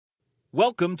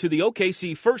Welcome to the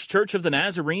OKC First Church of the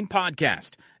Nazarene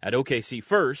podcast. At OKC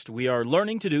First, we are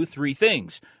learning to do three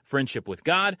things: friendship with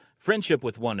God, friendship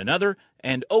with one another,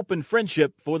 and open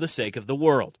friendship for the sake of the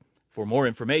world. For more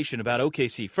information about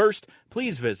OKC First,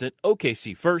 please visit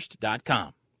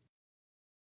okcfirst.com.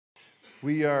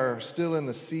 We are still in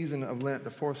the season of Lent, the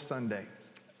fourth Sunday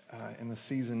in the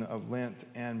season of Lent,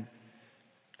 and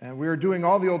we are doing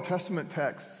all the Old Testament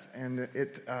texts, and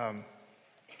it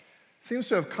seems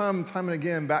to have come time and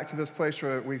again back to this place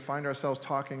where we find ourselves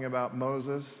talking about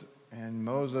Moses and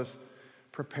Moses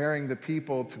preparing the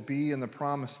people to be in the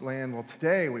promised land. Well,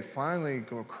 today we finally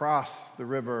go across the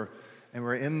river and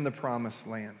we're in the promised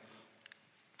land.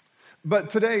 But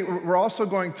today we're also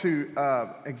going to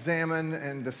examine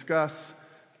and discuss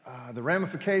the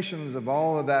ramifications of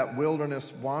all of that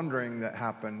wilderness wandering that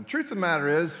happened. Truth of the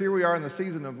matter is, here we are in the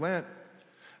season of Lent,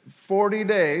 40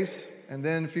 days, and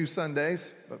then a few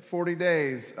Sundays, but 40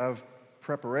 days of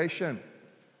preparation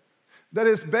that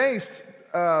is based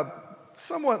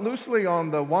somewhat loosely on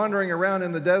the wandering around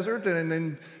in the desert and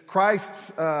in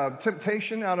Christ's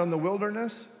temptation out in the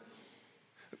wilderness.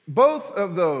 Both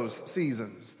of those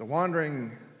seasons, the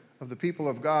wandering of the people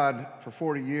of God for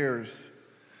 40 years,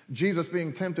 Jesus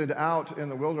being tempted out in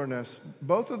the wilderness,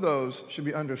 both of those should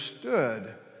be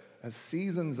understood as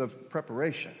seasons of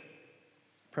preparation.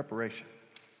 Preparation.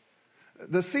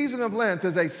 The season of Lent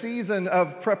is a season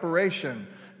of preparation.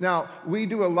 Now, we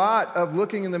do a lot of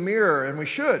looking in the mirror, and we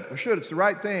should. It's the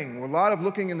right thing. A lot of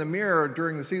looking in the mirror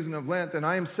during the season of Lent, and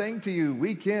I am saying to you,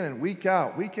 week in and week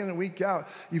out,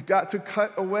 you've got to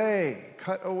cut away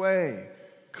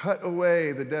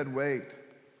the dead weight.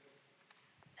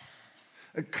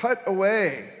 Cut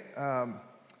away.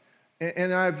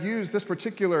 And I've used this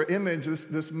particular image,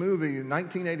 this movie,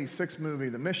 1986 movie,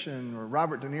 The Mission, where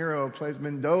Robert De Niro plays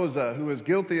Mendoza, who is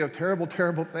guilty of terrible,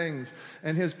 terrible things.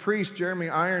 And his priest, Jeremy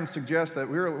Irons, suggests that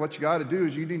what you got to do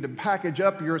is you need to package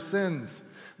up your sins,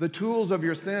 the tools of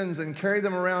your sins, and carry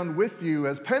them around with you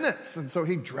as penance. And so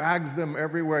he drags them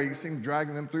everywhere. You see him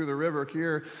dragging them through the river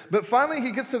here. But finally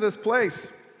he gets to this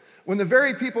place when the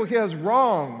very people he has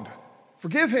wronged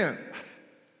forgive him.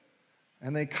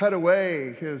 And they cut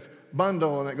away his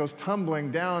bundle, and it goes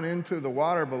tumbling down into the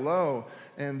water below.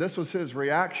 And this was his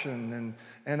reaction.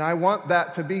 And I want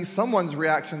that to be someone's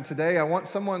reaction today. I want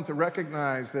someone to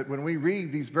recognize that when we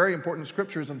read these very important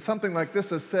scriptures and something like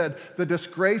this is said, the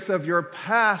disgrace of your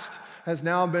past has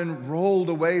now been rolled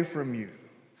away from you.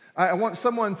 I want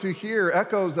someone to hear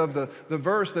echoes of the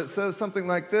verse that says something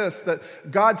like this, that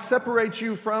God separates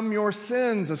you from your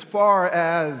sins as far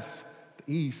as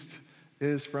the east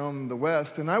is from the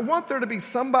west. And I want there to be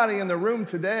somebody in the room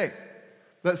today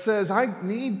that says, I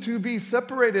need to be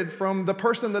separated from the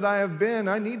person that I have been.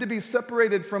 I need to be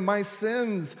separated from my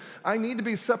sins. I need to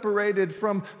be separated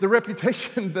from the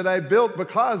reputation that I built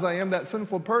because I am that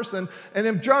sinful person. And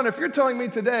if you're telling me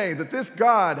today that this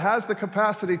God has the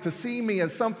capacity to see me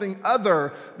as something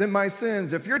other than my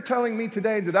sins, if you're telling me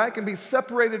today that I can be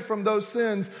separated from those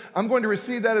sins, I'm going to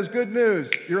receive that as good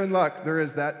news. You're in luck. There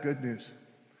is that good news.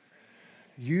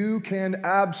 You can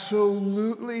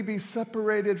absolutely be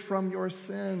separated from your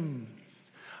sins.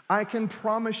 I can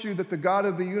promise you that the God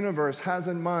of the universe has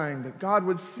in mind that God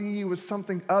would see you as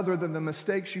something other than the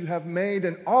mistakes you have made.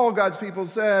 And all God's people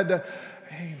said,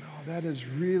 hey, no, that is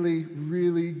really,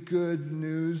 really good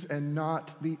news and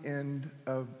not the end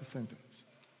of the sentence.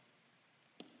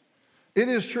 It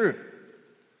is true.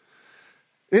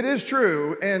 It is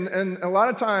true, and a lot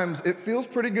of times it feels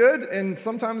pretty good, and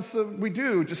sometimes we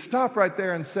do just stop right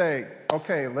there and say,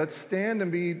 okay, let's stand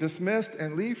and be dismissed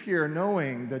and leave here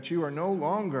knowing that you are no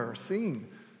longer seen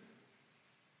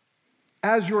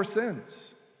as your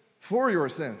sins, for your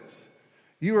sins.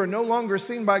 You are no longer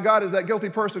seen by God as that guilty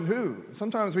person who.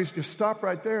 Sometimes we just stop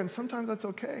right there, and sometimes that's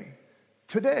okay.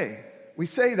 Today, we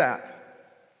say that.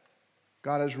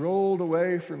 God has rolled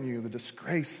away from you the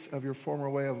disgrace of your former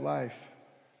way of life.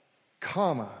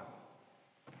 Comma,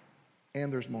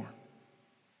 and there's more.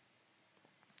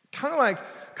 Kind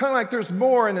of like there's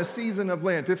more in a season of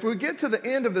Lent. If we get to the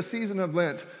end of the season of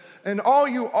Lent and all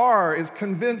you are is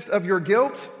convinced of your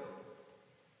guilt,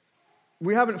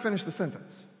 we haven't finished the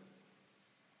sentence.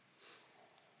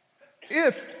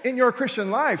 If in your Christian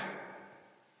life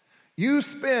you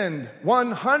spend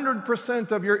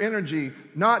 100% of your energy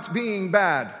not being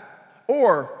bad,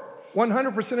 or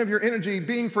 100% of your energy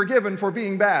being forgiven for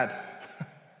being bad,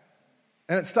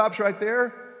 and it stops right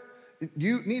there,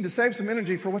 you need to save some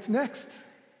energy for what's next.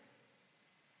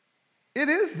 It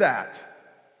is that.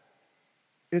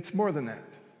 It's more than that.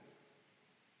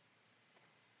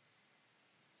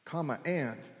 Comma,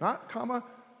 and. Not comma,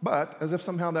 but, as if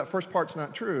somehow that first part's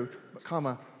not true, but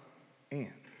comma,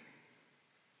 and.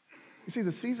 You see,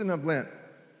 the season of Lent,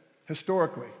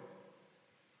 historically,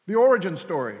 the origin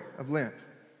story of Lent,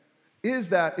 is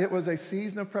that it was a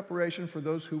season of preparation for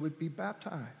those who would be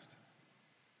baptized.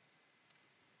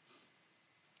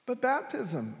 But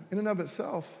baptism, in and of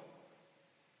itself,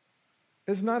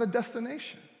 is not a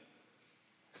destination.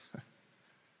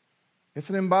 It's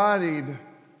an embodied,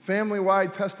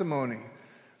 family-wide testimony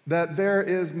that there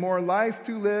is more life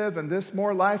to live, and this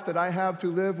more life that I have to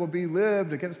live will be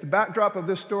lived against the backdrop of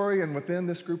this story and within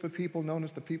this group of people known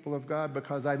as the people of God,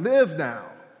 because I live now,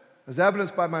 as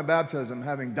evidenced by my baptism,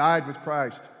 having died with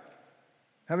Christ,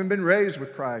 having been raised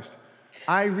with Christ.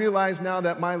 I realize now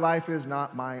that my life is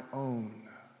not my own.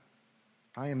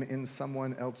 I am in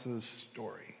someone else's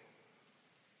story.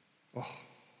 Oh,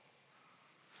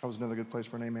 that was another good place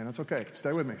for an amen. That's okay.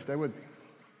 Stay with me. Stay with me.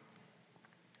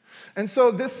 And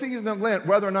so this season of Lent,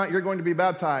 whether or not you're going to be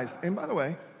baptized, and by the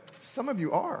way, some of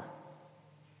you are.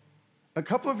 A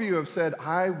couple of you have said,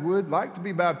 I would like to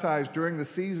be baptized during the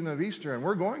season of Easter, and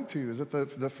we're going to. Is it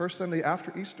the first Sunday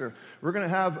after Easter? We're going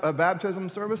to have a baptism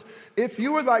service. If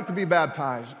you would like to be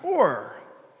baptized, or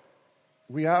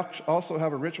we also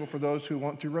have a ritual for those who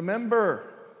want to remember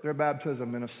their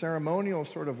baptism in a ceremonial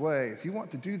sort of way. If you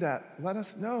want to do that, let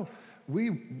us know. We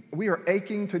are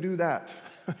aching to do that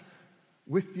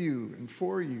with you and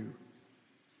for you.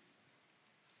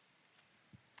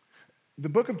 The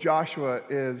book of Joshua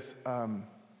is,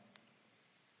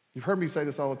 you've heard me say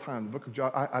this all the time, the book of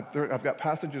Joshua, I've got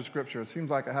passages of scripture. It seems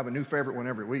like I have a new favorite one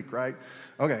every week, right?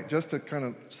 Okay, just to kind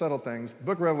of settle things, the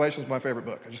book of Revelation is my favorite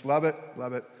book. I just love it,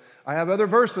 love it. I have other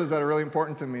verses that are really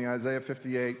important to me, Isaiah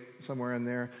 58, somewhere in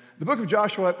there. The book of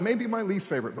Joshua may be my least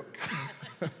favorite book.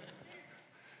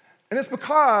 And it's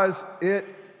because it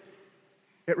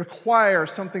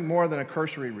requires something more than a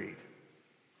cursory read,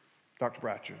 Dr.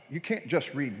 Bratcher. You can't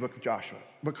just read the book of Joshua,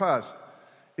 because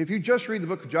if you just read the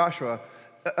book of Joshua,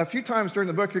 a few times during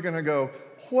the book you're going to go,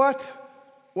 what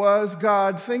was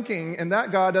God thinking? And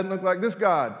that God doesn't look like this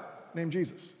God named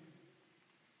Jesus.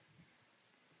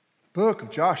 The book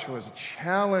of Joshua is a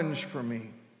challenge for me.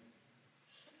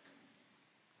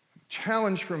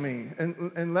 Challenge for me.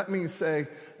 And let me say,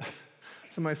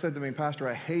 somebody said to me, Pastor,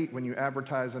 I hate when you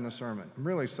advertise in a sermon. I'm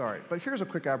really sorry. But here's a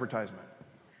quick advertisement.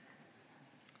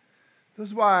 This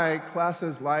is why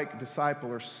classes like Disciple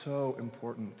are so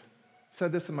important. I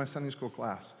said this in my Sunday school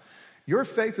class. Your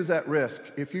faith is at risk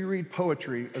if you read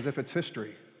poetry as if it's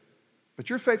history. But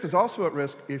your faith is also at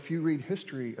risk if you read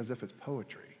history as if it's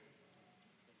poetry.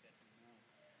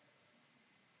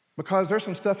 Because there's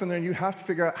some stuff in there you have to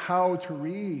figure out how to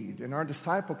read in our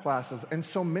disciple classes. And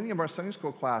so many of our Sunday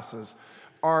school classes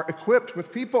are equipped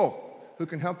with people who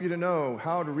can help you to know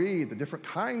how to read the different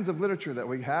kinds of literature that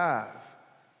we have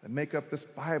that make up this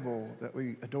Bible that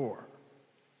we adore.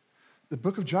 The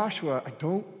book of Joshua, I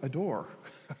don't adore.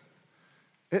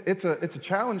 It's a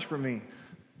challenge for me.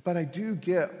 But I do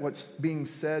get what's being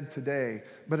said today.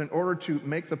 But in order to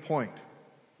make the point,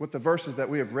 with the verses that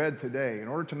we have read today, in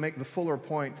order to make the fuller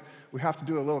point, we have to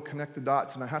do a little connect the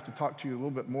dots, and I have to talk to you a little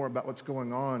bit more about what's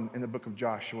going on in the book of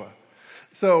Joshua.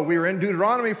 So we were in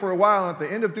Deuteronomy for a while, and at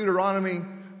the end of Deuteronomy,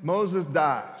 Moses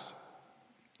dies.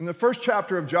 In the first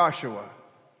chapter of Joshua,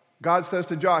 God says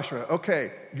to Joshua,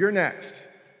 okay, you're next,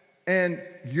 and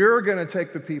you're going to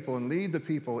take the people and lead the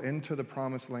people into the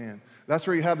promised land. That's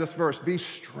where you have this verse, be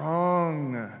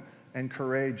strong and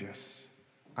courageous.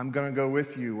 I'm going to go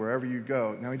with you wherever you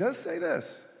go. Now, he does say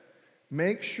this.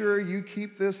 Make sure you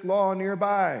keep this law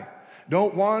nearby.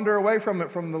 Don't wander away from it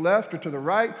from the left or to the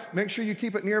right. Make sure you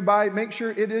keep it nearby. Make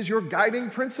sure it is your guiding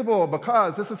principle,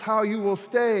 because this is how you will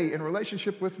stay in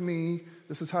relationship with me.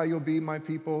 This is how you'll be my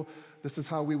people. This is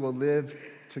how we will live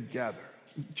together.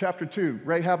 Chapter 2,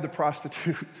 Rahab the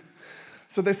prostitute.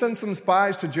 So they send some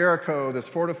spies to Jericho, this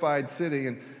fortified city,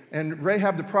 and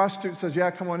Rahab the prostitute says,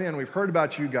 yeah, come on in. We've heard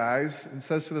about you guys. And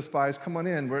says to the spies, come on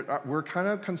in. We're kind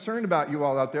of concerned about you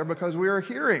all out there because we are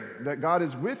hearing that God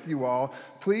is with you all.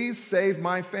 Please save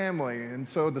my family. And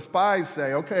so the spies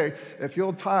say, okay, if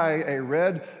you'll tie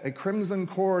a crimson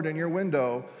cord in your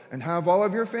window and have all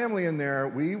of your family in there,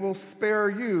 we will spare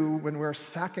you when we're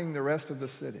sacking the rest of the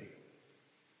city.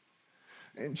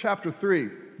 In chapter 3,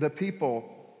 the people,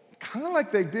 kind of like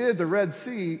they did the Red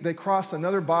Sea, they cross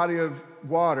another body of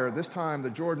water, this time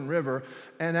the Jordan River,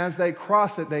 and as they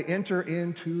cross it, they enter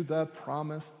into the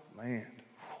promised land.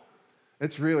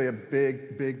 It's really a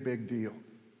big, big, big deal.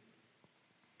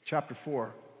 Chapter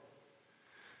 4,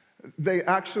 they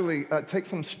actually take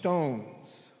some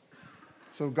stones.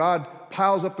 So God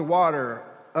piles up the water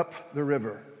up the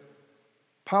river.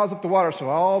 Piles up the water so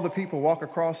all the people walk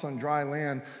across on dry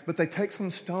land. But they take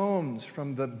some stones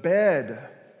from the bed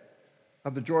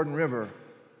of the Jordan River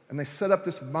and they set up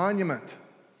this monument.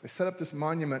 They set up this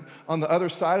monument on the other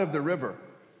side of the river.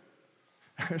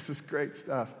 This is great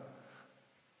stuff.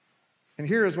 And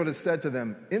here is what is said to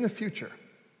them in the future.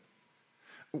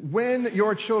 When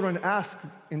your children ask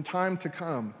in time to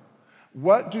come,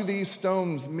 what do these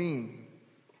stones mean?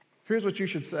 Here's what you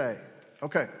should say.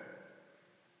 Okay.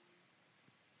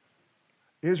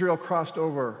 Israel crossed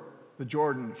over the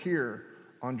Jordan here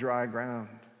on dry ground.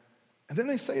 And then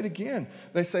they say it again.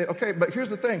 They say, okay, but here's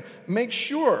the thing. Make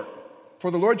sure, for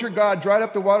the Lord your God dried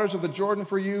up the waters of the Jordan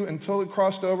for you until it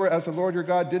crossed over, as the Lord your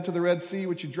God did to the Red Sea,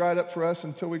 which he dried up for us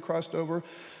until we crossed over,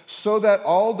 so that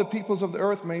all the peoples of the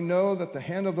earth may know that the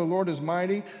hand of the Lord is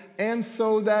mighty, and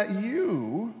so that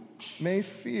you may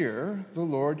fear the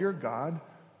Lord your God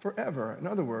forever. In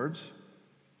other words,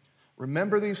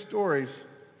 remember these stories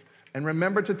and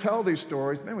remember to tell these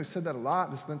stories. Man, we've said that a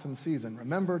lot this Lenten season.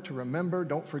 Remember to remember,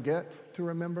 don't forget to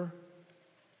remember.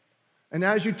 And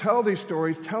as you tell these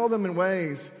stories, tell them in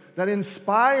ways that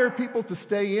inspire people to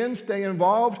stay in, stay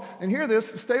involved, and hear this,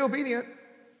 stay obedient.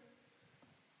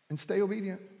 And stay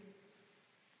obedient.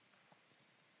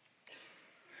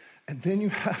 And then you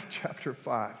have chapter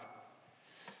 5.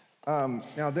 I'm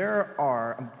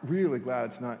really glad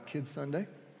it's not Kids Sunday,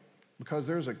 because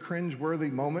there's a cringe-worthy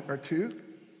moment or two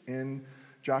in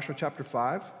Joshua chapter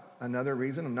 5. Another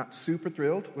reason I'm not super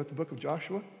thrilled with the book of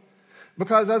Joshua.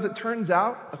 Because as it turns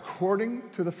out, according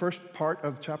to the first part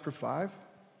of chapter 5,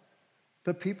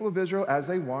 the people of Israel, as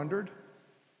they wandered,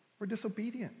 were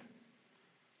disobedient.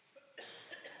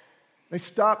 They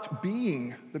stopped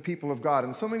being the people of God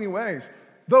in so many ways.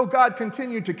 Though God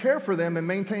continued to care for them and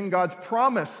maintain God's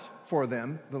promise for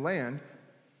them, the land,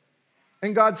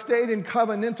 and God stayed in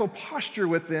covenantal posture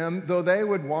with them, though they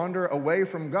would wander away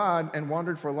from God and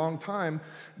wandered for a long time,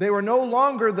 they were no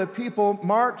longer the people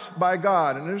marked by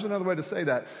God. And there's another way to say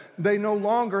that. They no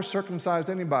longer circumcised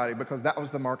anybody because that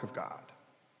was the mark of God.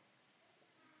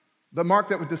 The mark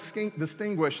that would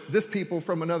distinguish this people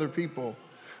from another people.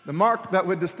 The mark that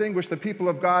would distinguish the people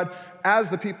of God as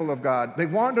the people of God. They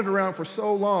wandered around for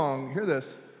so long. Hear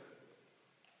this.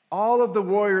 All of the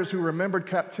warriors who remembered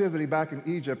captivity back in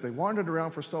Egypt, they wandered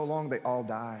around for so long, they all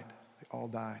died. They all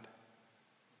died.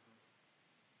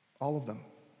 All of them.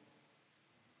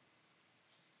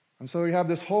 And so you have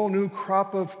this whole new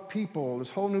crop of people,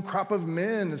 this whole new crop of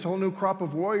men, this whole new crop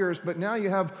of warriors, but now you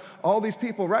have all these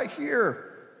people right here,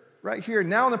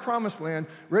 now in the promised land,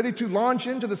 ready to launch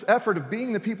into this effort of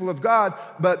being the people of God,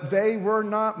 but they were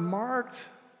not marked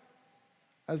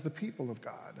as the people of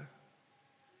God.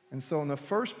 And so in the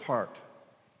first part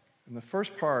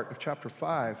of chapter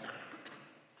 5,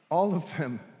 all of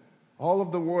them, all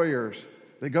of the warriors,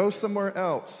 they go somewhere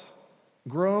else.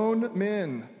 Grown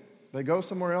men, they go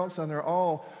somewhere else and they're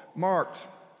all marked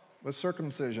with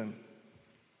circumcision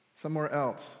somewhere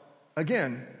else.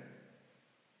 Again,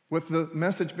 with the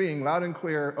message being loud and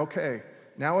clear, okay,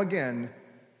 now again,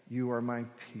 you are my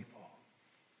people.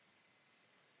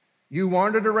 You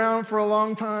wandered around for a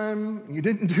long time. You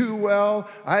didn't do well.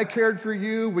 I cared for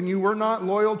you when you were not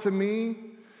loyal to me.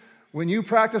 When you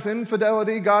practiced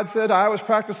infidelity, God said, I was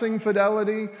practicing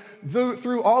fidelity.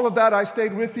 Through all of that, I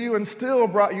stayed with you and still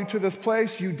brought you to this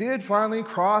place. You did finally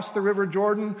cross the River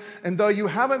Jordan. And though you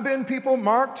haven't been people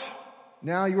marked,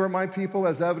 now you are my people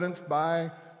as evidenced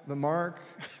by the mark.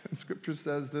 Scripture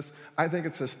says this, I think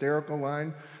it's a hysterical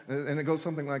line, and it goes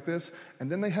something like this,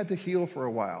 and then they had to heal for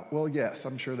a while. Well, yes,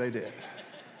 I'm sure they did.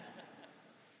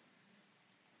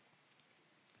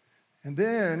 And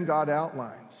then God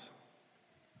outlines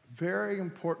a very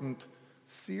important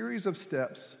series of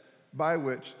steps by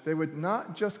which they would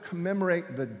not just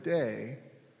commemorate the day,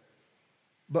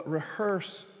 but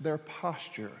rehearse their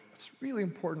posture. It's a really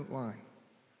important line.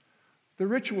 The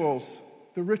rituals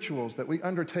that we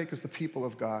undertake as the people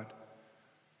of God.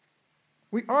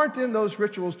 We aren't in those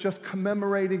rituals just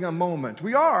commemorating a moment.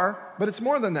 We are, but it's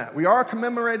more than that. We are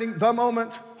commemorating the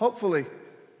moment, hopefully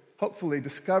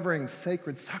discovering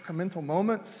sacred sacramental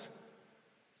moments,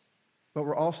 but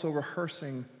we're also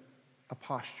rehearsing a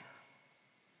posture.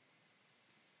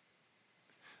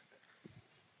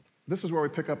 This is where we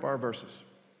pick up our verses.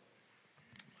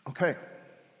 Okay.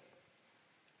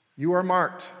 You are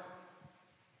marked.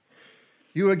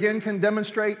 You again can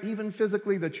demonstrate, even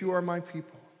physically, that you are my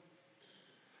people.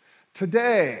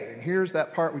 Today, and here's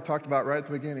that part we talked about right at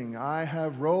the beginning, I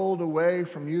have rolled away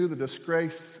from you the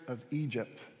disgrace of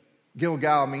Egypt.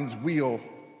 Gilgal means wheel.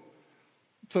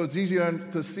 So it's easy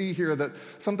to see here that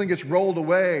something gets rolled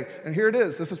away. And here it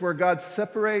is. This is where God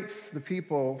separates the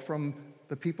people from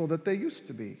the people that they used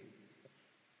to be.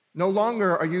 No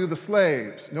longer are you the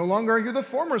slaves. No longer are you the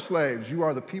former slaves. You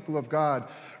are the people of God,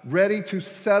 ready to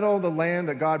settle the land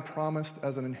that God promised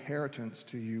as an inheritance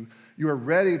to you. You are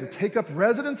ready to take up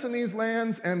residence in these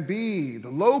lands and be the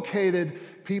located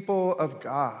people of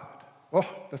God.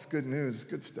 Oh, that's good news,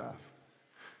 good stuff.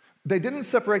 They didn't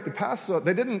separate the Passover.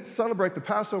 They didn't celebrate the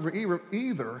Passover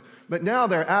either, but now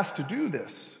they're asked to do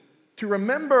this, to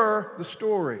remember the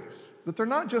stories, that they're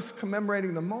not just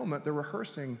commemorating the moment, they're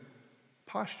rehearsing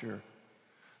posture,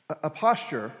 a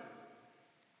posture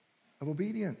of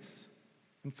obedience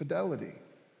and fidelity.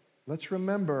 Let's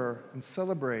remember and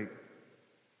celebrate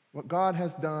what God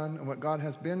has done and what God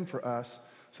has been for us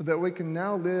so that we can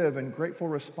now live in grateful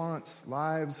response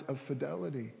lives of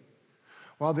fidelity.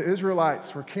 While the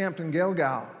Israelites were camped in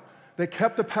Gilgal, they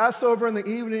kept the Passover in the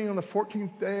evening on the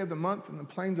 14th day of the month in the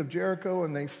plains of Jericho,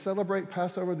 and they celebrate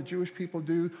Passover, the Jewish people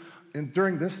do, and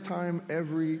during this time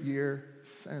every year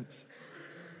since.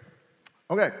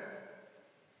 Okay.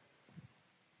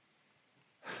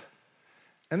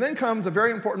 And then comes a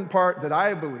very important part that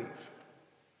I believe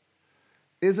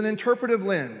is an interpretive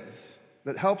lens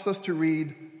that helps us to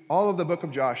read all of the book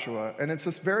of Joshua. And it's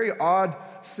this very odd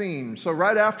scene. So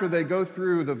right after they go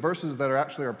through the verses that are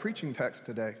actually our preaching text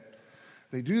today,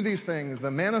 they do these things.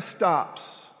 The manna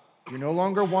stops. You're no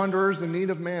longer wanderers in need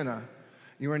of manna.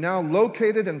 You are now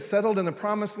located and settled in the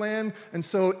promised land, and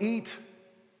so eat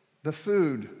the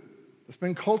food that's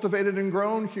been cultivated and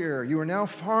grown here. You are now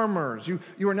farmers.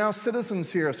 You are now citizens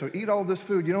here, so eat all this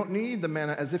food. You don't need the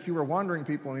manna as if you were wandering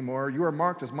people anymore. You are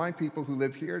marked as my people who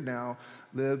live here now.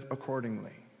 Live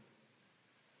accordingly.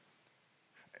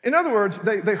 In other words,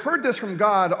 they heard this from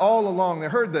God all along. They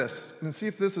heard this, and see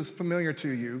if this is familiar to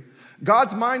you.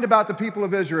 God's mind about the people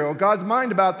of Israel, God's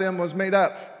mind about them was made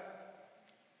up.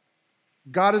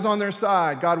 God is on their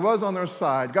side. God was on their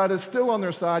side. God is still on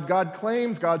their side. God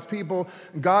claims God's people.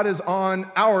 God is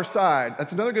on our side.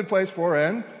 That's another good place for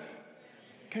an.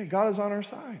 Okay, God is on our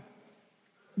side.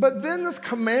 But then this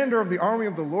commander of the army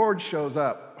of the Lord shows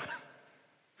up.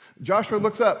 Joshua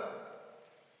looks up,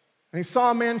 and he saw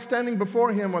a man standing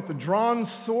before him with a drawn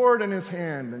sword in his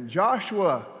hand. And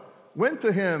Joshua went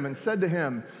to him and said to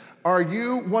him, "Are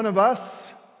you one of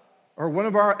us? Or one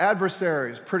of our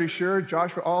adversaries?" Pretty sure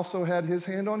Joshua also had his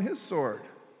hand on his sword,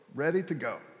 ready to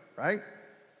go, right?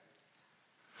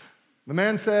 The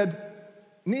man said,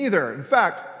 "Neither." In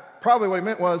fact, probably what he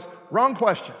meant was, wrong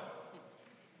question.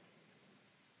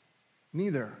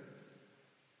 Neither.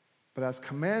 But as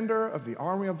commander of the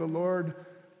army of the Lord,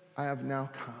 I have now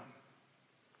come.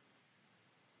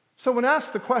 So when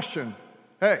asked the question,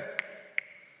 hey,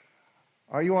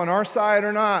 are you on our side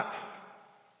or not?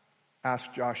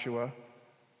 Asked Joshua.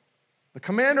 The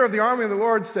commander of the army of the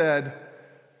Lord said,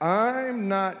 I'm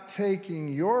not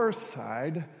taking your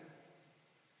side,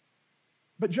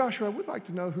 but Joshua, I would like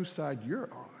to know whose side you're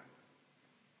on.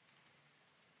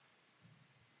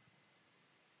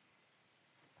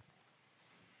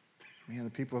 Man,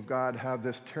 the people of God have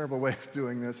this terrible way of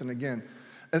doing this, and again,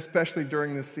 especially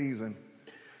during this season.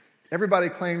 Everybody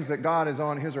claims that God is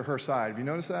on his or her side. Have you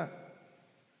noticed that?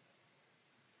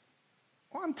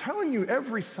 Well, I'm telling you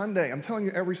every Sunday.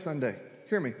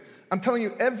 Hear me. I'm telling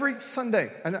you every Sunday,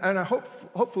 and I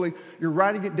hopefully you're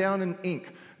writing it down in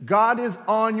ink. God is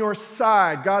on your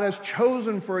side. God has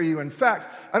chosen for you. In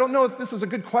fact, I don't know if this is a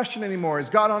good question anymore. Is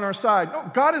God on our side? No,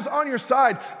 God is on your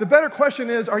side. The better question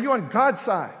is, are you on God's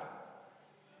side?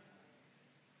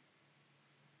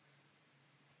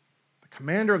 The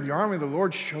commander of the army of the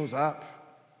Lord shows up.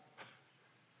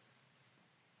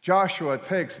 Joshua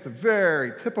takes the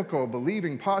very typical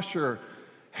believing posture,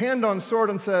 hand on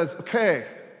sword, and says, okay,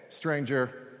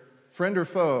 stranger, friend or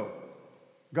foe,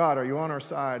 God, are you on our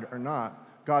side or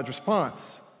not? God's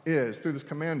response is, through this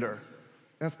commander,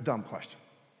 that's a dumb question.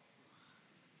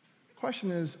 The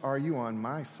question is, are you on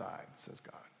my side, says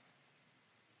God.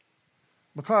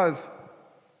 Because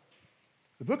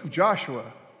the book of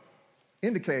Joshua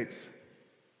indicates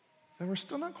that we're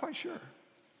still not quite sure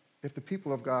if the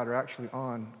people of God are actually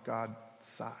on God's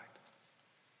side.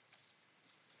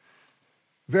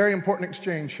 Very important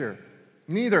exchange here.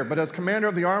 Neither, but as commander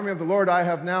of the army of the Lord, I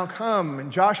have now come.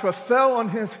 And Joshua fell on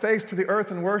his face to the earth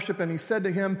in worship, and he said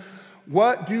to him,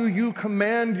 what do you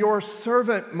command your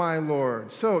servant, my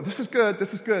Lord? So this is good.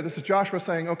 This is Joshua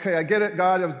saying, okay, I get it,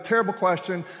 God. It was a terrible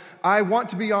question. I want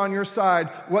to be on your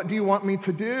side. What do you want me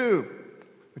to do?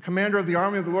 The commander of the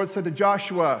army of the Lord said to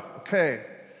Joshua, okay,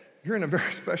 you're in a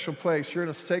very special place. You're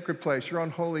in a sacred place. You're on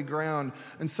holy ground.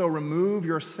 And so remove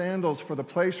your sandals, for the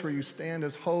place where you stand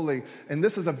is holy. And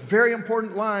this is a very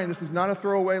important line. This is not a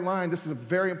throwaway line. This is a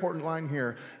very important line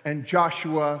here. And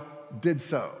Joshua did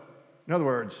so. In other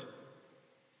words,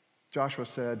 Joshua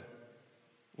said,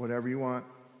 whatever you want,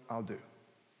 I'll do.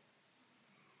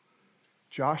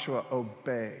 Joshua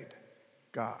obeyed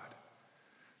God.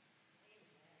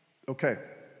 Okay.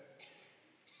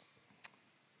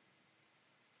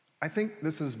 I think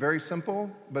this is very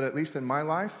simple, but at least in my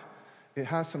life, it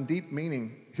has some deep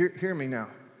meaning. Hear me now.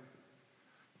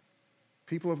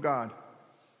 People of God,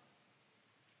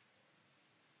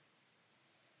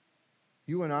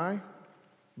 you and I,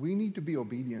 we need to be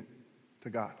obedient to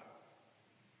God.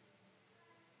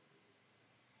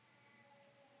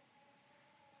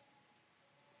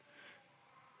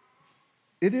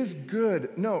 It is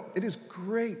good. No, it is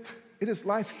great. It is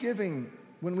life-giving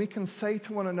when we can say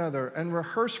to one another and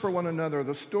rehearse for one another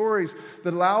the stories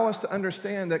that allow us to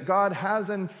understand that God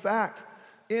has, in fact,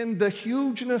 in the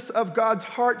hugeness of God's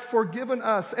heart, forgiven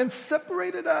us and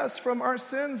separated us from our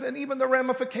sins and even the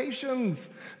ramifications,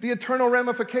 the eternal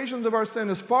ramifications of our sin,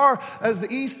 as far as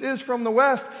the east is from the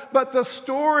west. But the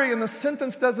story and the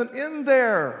sentence doesn't end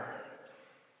there.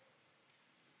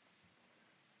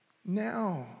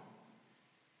 Now,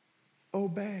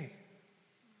 obey.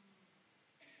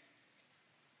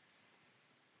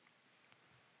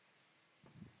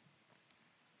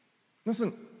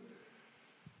 Listen,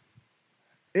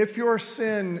 if your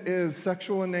sin is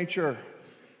sexual in nature,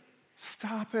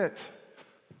 stop it.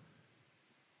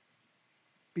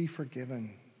 Be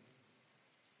forgiven.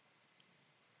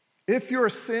 If your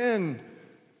sin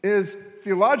is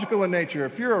theological in nature,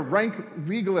 if you're a rank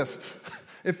legalist,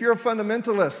 if you're a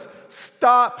fundamentalist,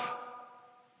 stop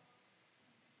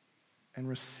and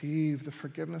receive the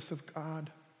forgiveness of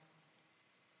God.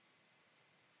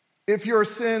 If your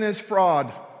sin is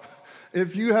fraud,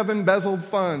 if you have embezzled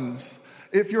funds,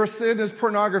 if your sin is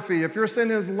pornography, if your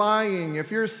sin is lying,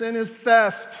 if your sin is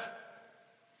theft,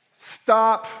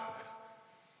 stop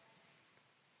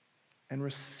and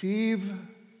receive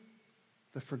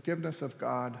the forgiveness of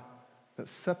God that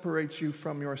separates you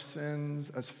from your sins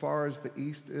as far as the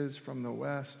east is from the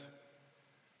west,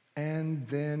 and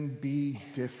then be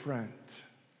different.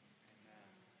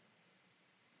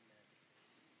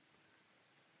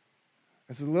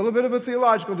 It's a little bit of a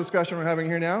theological discussion we're having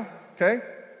here now, okay?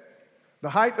 The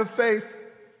height of faith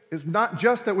is not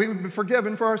just that we would be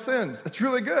forgiven for our sins. That's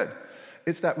really good.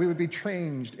 It's that we would be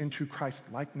changed into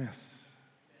Christ-likeness.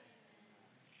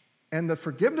 And the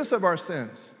forgiveness of our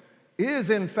sins is,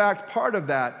 in fact, part of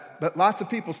that, but lots of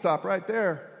people stop right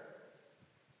there.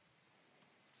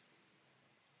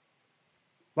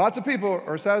 Lots of people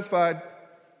are satisfied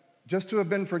just to have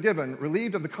been forgiven,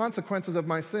 relieved of the consequences of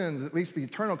my sins, at least the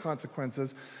eternal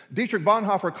consequences. Dietrich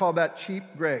Bonhoeffer called that cheap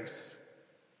grace.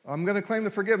 I'm going to claim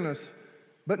the forgiveness,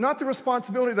 but not the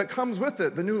responsibility that comes with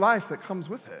it, the new life that comes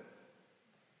with it.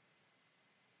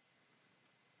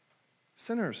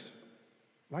 Sinners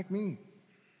like me,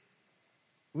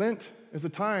 Lent is a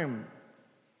time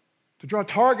to draw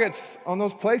targets on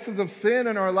those places of sin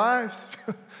in our lives.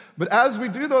 But as we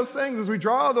do those things, as we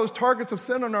draw those targets of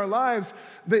sin in our lives,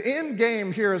 the end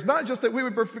game here is not just that we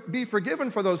would be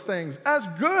forgiven for those things. As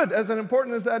good, as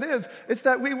important as that is, it's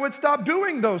that we would stop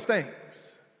doing those things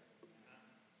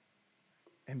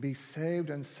and be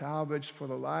saved and salvaged for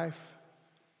the life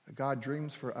that God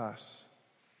dreams for us.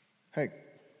 Hey,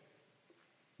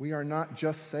 we are not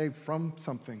just saved from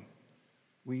something.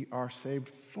 We are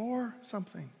saved for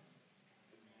something.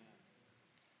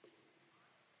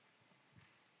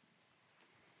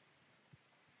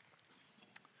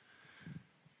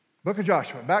 Book of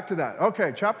Joshua, back to that.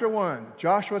 Okay, chapter 1,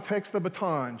 Joshua takes the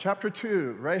baton. Chapter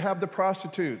 2, Rahab the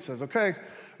prostitute says, okay,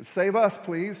 save us,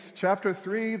 please. Chapter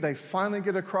 3, they finally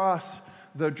get across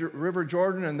the River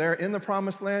Jordan and they're in the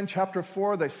promised land. Chapter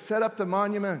 4, they set up the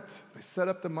monument.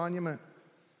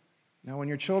 Now, when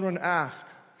your children ask,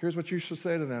 here's what you should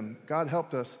say to them. God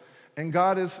helped us. And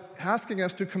God is asking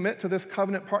us to commit to this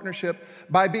covenant partnership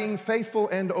by being faithful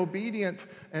and obedient.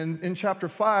 And in chapter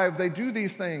 5, they do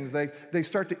these things. They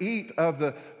start to eat of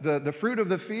the fruit of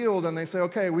the field, and they say,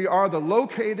 okay, we are the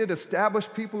located,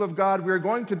 established people of God. We are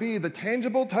going to be the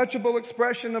tangible, touchable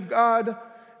expression of God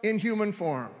in human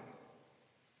form.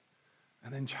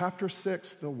 And then chapter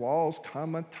 6, the walls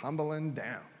come a-tumbling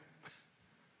down.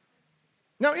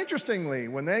 Now, interestingly,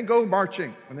 when they go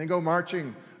marching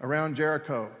around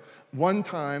Jericho, one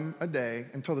time a day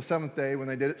until the seventh day when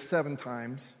they did it 7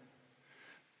 times,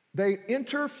 they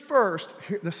enter first.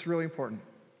 This is really important.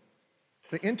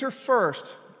 They enter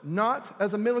first, not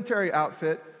as a military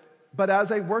outfit, but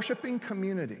as a worshiping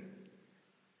community.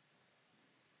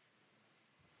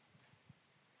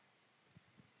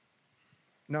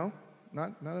 No?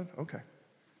 Okay.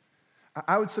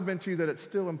 I would submit to you that it's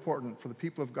still important for the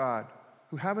people of God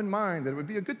who have in mind that it would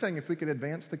be a good thing if we could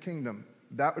advance the kingdom.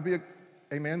 That would be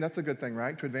amen, that's a good thing,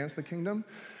 right? To advance the kingdom.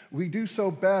 We do so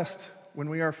best when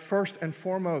we are first and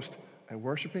foremost a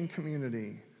worshiping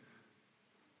community.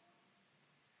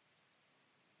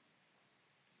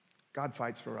 God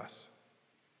fights for us.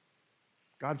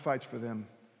 God fights for them.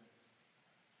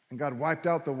 And God wiped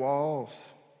out the walls.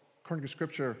 According to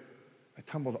Scripture, they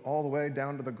tumbled all the way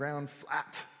down to the ground,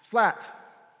 flat.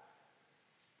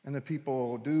 And the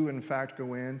people do, in fact,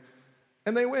 go in,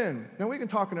 and they win. Now, we can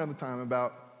talk another time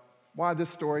about why this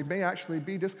story may actually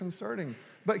be disconcerting.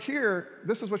 But here,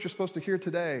 this is what you're supposed to hear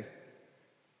today.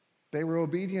 They were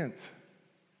obedient.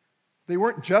 They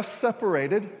weren't just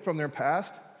separated from their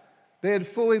past. They had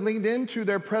fully leaned into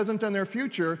their present and their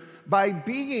future by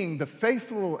being the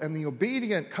faithful and the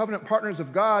obedient covenant partners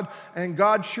of God, and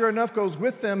God, sure enough, goes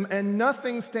with them, and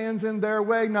nothing stands in their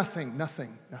way. Nothing.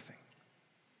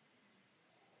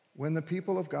 When the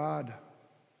people of God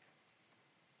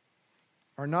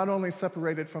are not only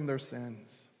separated from their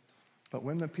sins, but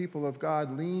when the people of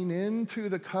God lean into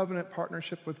the covenant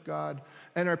partnership with God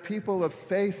and are people of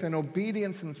faith and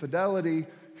obedience and fidelity,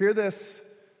 hear this,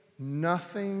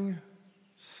 nothing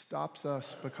stops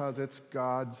us because it's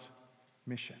God's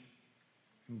mission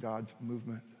and God's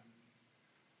movement.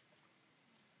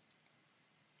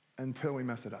 Until we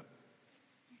mess it up.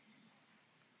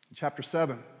 In chapter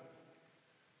 7,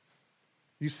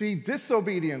 you see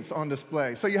disobedience on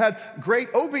display. So you had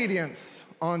great obedience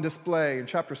on display in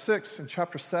chapter 6 and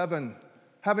chapter 7.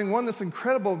 Having won this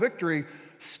incredible victory,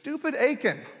 stupid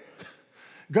Achan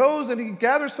goes and he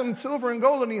gathers some silver and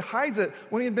gold and he hides it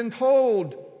when he'd been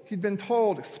told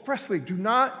expressly, do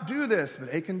not do this.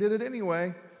 But Achan did it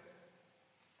anyway.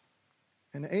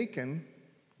 And Achan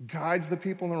guides the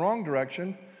people in the wrong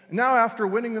direction. And now after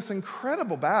winning this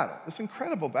incredible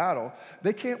battle,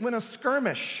 they can't win a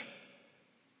skirmish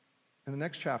in the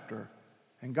next chapter.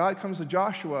 And God comes to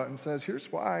Joshua and says,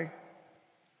 here's why.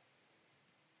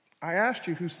 I asked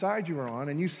you whose side you were on,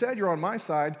 and you said you're on my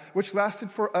side, which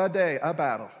lasted for a day, a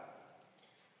battle.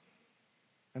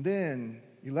 And then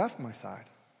you left my side.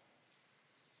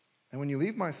 And when you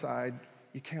leave my side,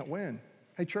 you can't win.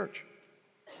 Hey, church.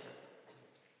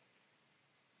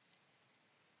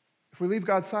 If we leave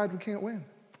God's side, we can't win.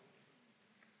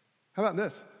 How about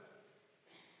this?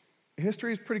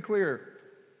 History is pretty clear.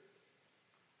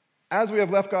 As we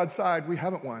have left God's side, we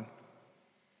haven't won.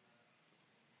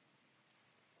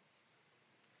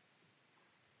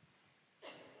 In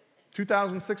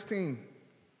 2016,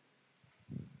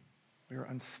 we are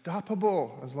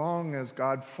unstoppable as long as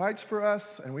God fights for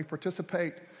us and we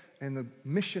participate in the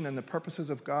mission and the purposes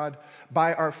of God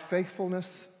by our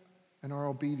faithfulness and our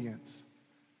obedience.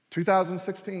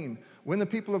 2016, when the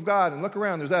people of God, and look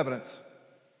around, there's evidence,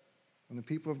 when the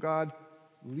people of God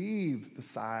leave the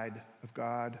side of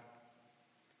God,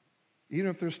 even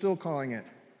if they're still calling it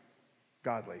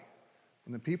godly,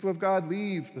 when the people of God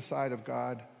leave the side of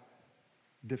God,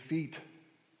 defeat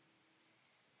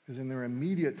is in their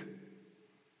immediate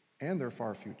and their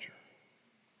far future.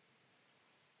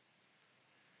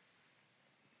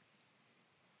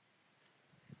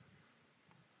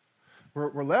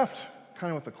 We're left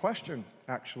kind of with a question,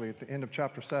 actually, at the end of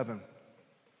chapter 7.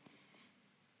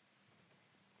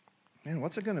 Man,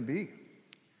 what's it going to be?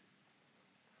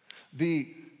 The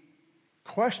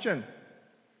question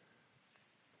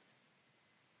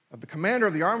of the commander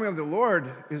of the army of the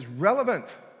Lord is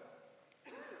relevant.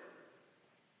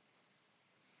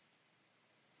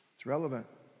 It's relevant.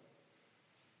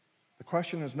 The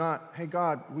question is not, hey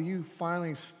God, will you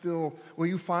finally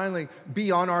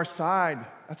be on our side?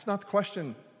 That's not the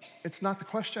question. It's not the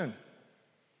question.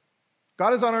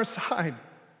 God is on our side.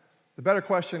 The better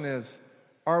question is,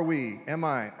 are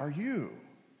you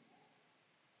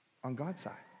on God's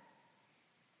side?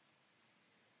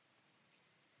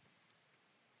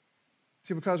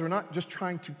 See, because we're not just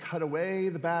trying to cut away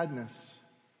the badness.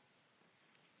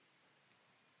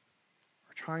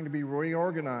 We're trying to be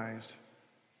reorganized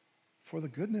for the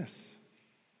goodness,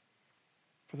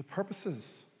 for the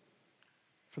purposes,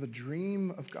 for the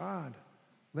dream of God.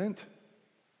 Lent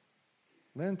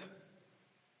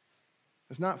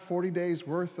is not 40 days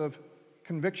worth of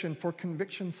conviction for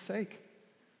conviction's sake.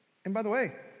 And by the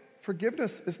way,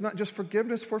 forgiveness is not just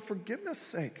forgiveness for forgiveness'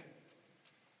 sake,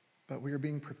 but we are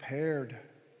being prepared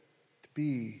to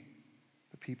be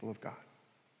the people of God.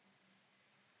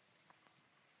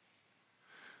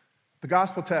 The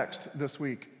gospel text this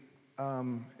week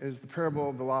is the parable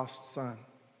of the lost son.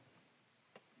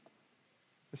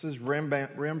 This is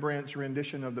Rembrandt's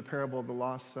rendition of the parable of the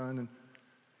lost son. And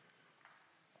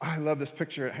I love this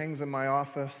picture. It hangs in my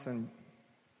office. And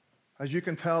as you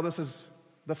can tell, this is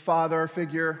the father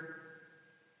figure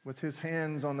with his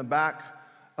hands on the back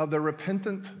of the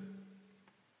repentant,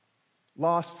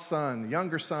 lost son, the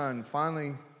younger son,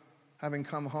 finally having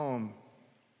come home.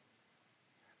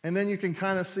 And then you can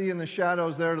kind of see in the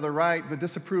shadows there to the right the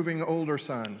disapproving older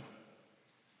son.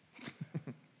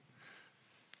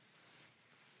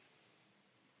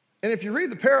 And if you read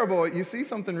the parable, you see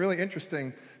something really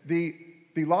interesting. The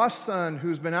lost son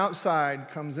who's been outside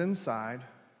comes inside.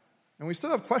 And we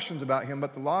still have questions about him,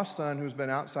 but the lost son who's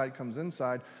been outside comes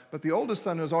inside. But the oldest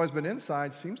son who's always been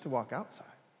inside seems to walk outside.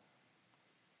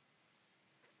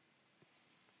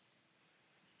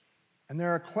 And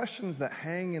there are questions that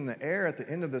hang in the air at the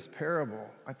end of this parable.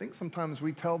 I think sometimes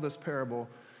we tell this parable,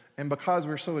 and because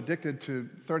we're so addicted to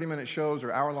 30-minute shows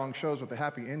or hour-long shows with a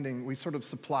happy ending, we sort of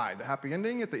supply the happy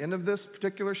ending at the end of this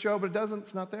particular show, but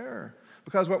it's not there.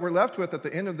 Because what we're left with at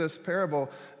the end of this parable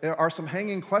are some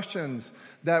hanging questions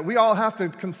that we all have to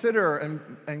consider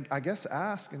and I guess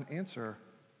ask and answer.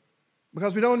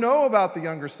 Because we don't know about the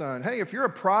younger son. Hey, if you're a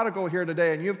prodigal here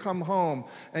today and you've come home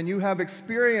and you have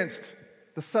experienced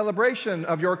the celebration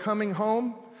of your coming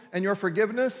home and your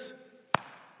forgiveness,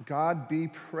 God be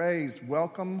praised.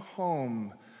 Welcome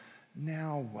home.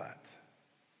 Now what?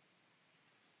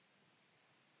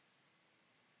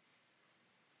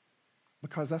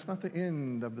 Because that's not the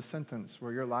end of the sentence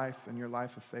where your life and your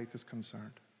life of faith is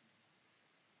concerned.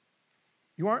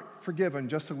 You aren't forgiven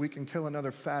just so we can kill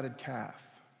another fatted calf.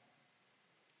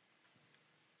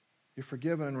 You're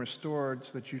forgiven and restored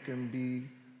so that you can be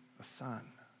a son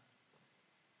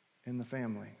in the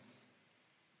family,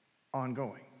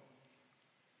 ongoing.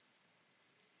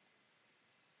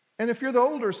 And if you're the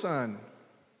older son,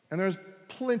 and there's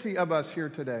plenty of us here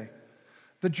today,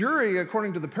 the jury,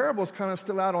 according to the parable, is kind of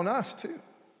still out on us too.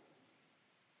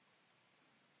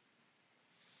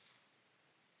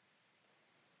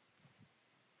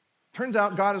 Turns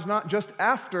out God is not just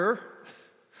after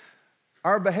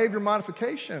our behavior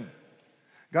modification.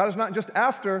 God is not just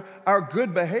after our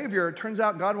good behavior. It turns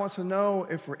out God wants to know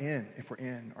if we're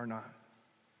in or not.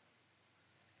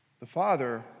 The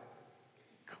Father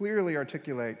clearly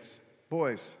articulates,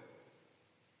 boys,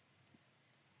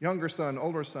 younger son,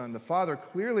 older son, the Father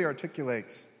clearly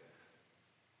articulates,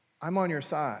 I'm on your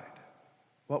side.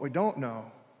 What we don't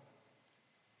know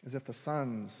is if the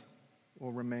sons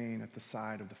will remain at the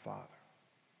side of the Father.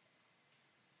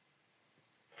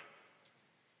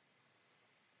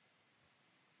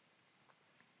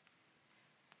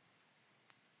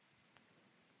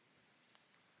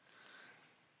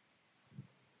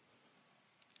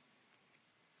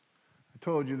 I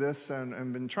told you this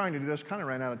and been trying to do this, kind of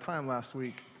ran out of time last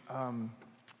week.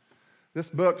 This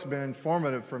book's been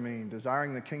informative for me,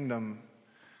 Desiring the Kingdom.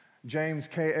 James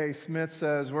K.A. Smith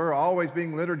says, we're always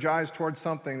being liturgized towards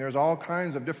something. There's all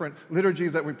kinds of different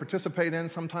liturgies that we participate in.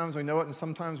 Sometimes we know it and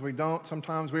sometimes we don't.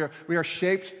 Sometimes we are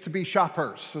shaped to be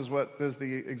shoppers, is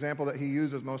the example that he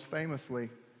uses most famously.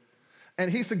 And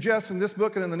he suggests in this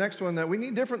book and in the next one that we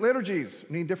need different liturgies.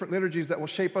 We need different liturgies that will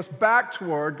shape us back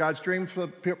toward God's dream for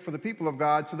the people of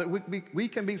God so that we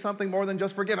can be something more than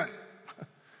just forgiven, so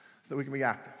that we can be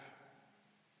active.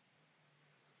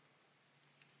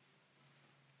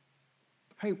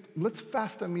 Hey, let's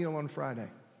fast a meal on Friday.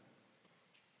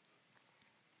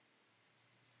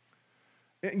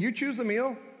 You choose the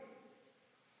meal,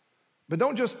 but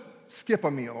don't just skip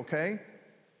a meal, okay?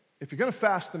 If you're going to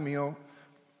fast the meal,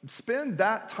 spend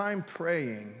that time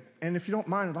praying. And if you don't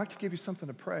mind, I'd like to give you something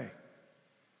to pray.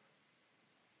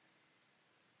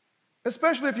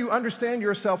 Especially if you understand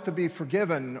yourself to be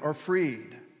forgiven or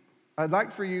freed. I'd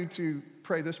like for you to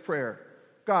pray this prayer.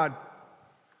 God,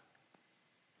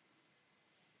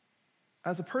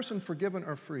 as a person forgiven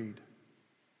or freed,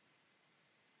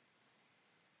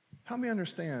 help me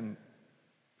understand,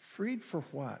 freed for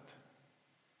what?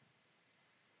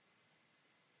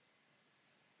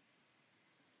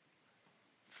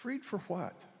 Freed for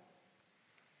what?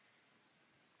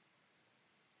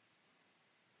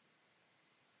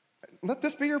 Let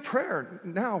this be your prayer.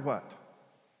 Now what?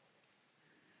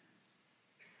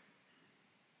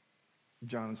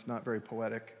 John's not very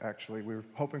poetic, actually. We were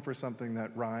hoping for something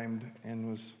that rhymed and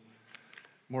was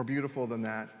more beautiful than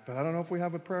that. But I don't know if we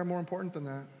have a prayer more important than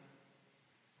that.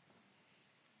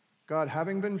 God,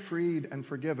 having been freed and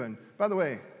forgiven. By the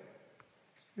way,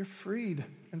 you're freed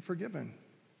and forgiven.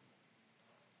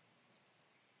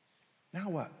 Now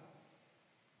what?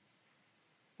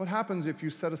 What happens if you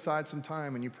set aside some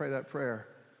time and you pray that prayer?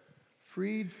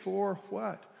 Freed for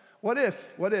what? What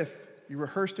if you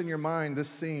rehearsed in your mind this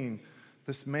scene,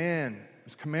 this man,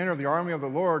 this commander of the army of the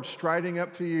Lord striding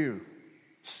up to you,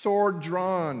 sword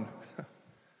drawn.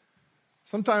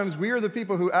 Sometimes we are the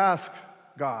people who ask,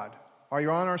 God, are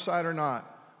you on our side or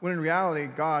not? When in reality,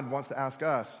 God wants to ask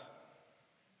us,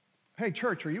 hey,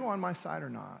 church, are you on my side or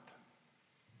not?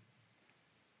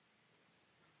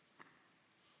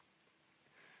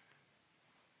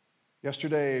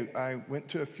 Yesterday, I went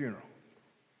to a funeral.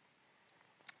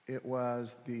 It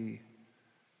was the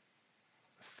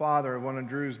father of one of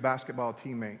Drew's basketball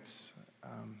teammates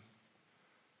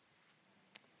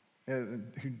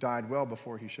who died well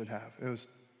before he should have. It was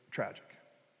tragic.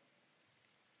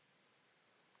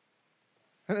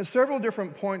 And at several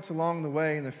different points along the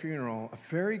way in the funeral, a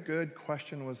very good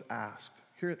question was asked.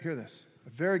 Hear this. A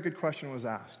very good question was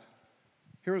asked.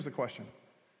 Here was the question.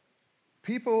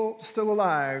 People still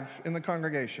alive in the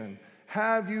congregation,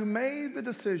 have you made the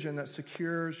decision that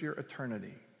secures your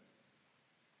eternity?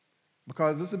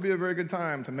 Because this would be a very good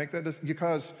time to make that decision.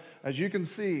 Because, as you can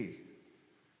see,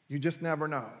 you just never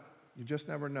know. You just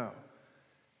never know.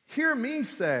 Hear me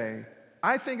say,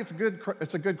 I think it's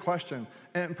a good question.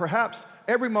 And perhaps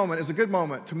every moment is a good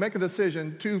moment to make a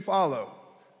decision to follow.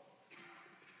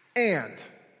 And.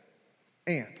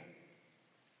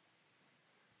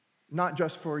 Not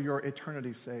just for your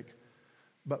eternity's sake,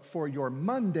 but for your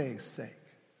Monday's sake.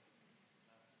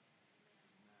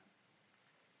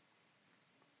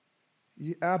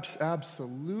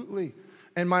 Absolutely.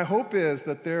 And my hope is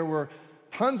that there were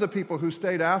tons of people who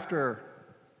stayed after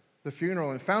the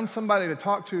funeral and found somebody to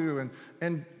talk to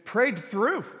and prayed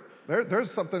through.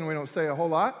 There's something we don't say a whole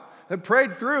lot. They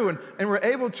prayed through and were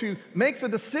able to make the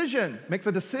decision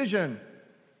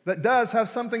that does have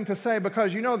something to say,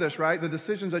 because you know this, right? The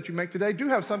decisions that you make today do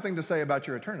have something to say about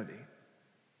your eternity.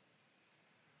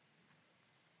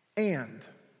 And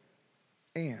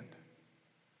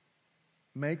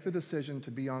make the decision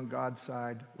to be on God's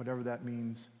side, whatever that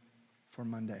means, for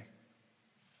Monday.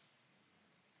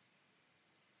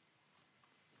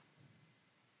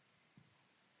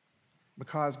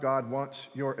 Because God wants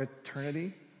your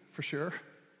eternity, for sure.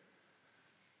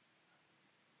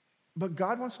 But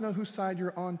God wants to know whose side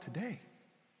you're on today.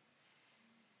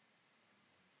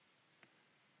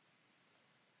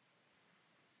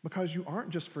 Because you aren't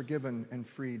just forgiven and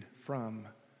freed from,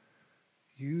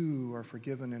 you are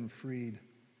forgiven and freed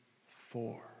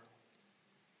for.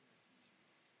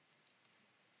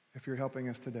 If you're helping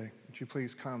us today, would you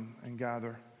please come and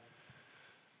gather?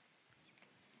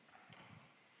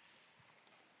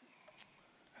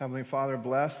 Heavenly Father,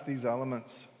 bless these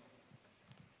elements.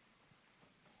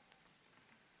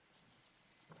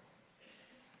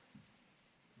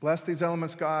 Bless these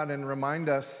elements, God, and remind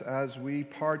us as we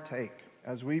partake,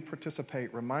 as we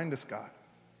participate. Remind us, God.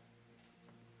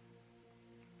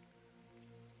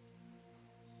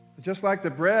 Just like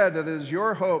the bread, it is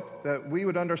your hope that we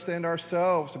would understand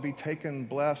ourselves to be taken,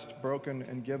 blessed, broken,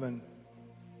 and given.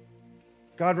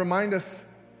 God, remind us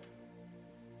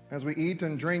as we eat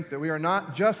and drink that we are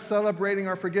not just celebrating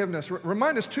our forgiveness.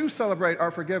 Remind us to celebrate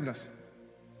our forgiveness.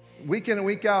 Week in and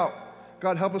week out,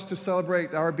 God, help us to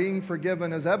celebrate our being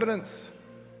forgiven as evidence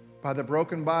by the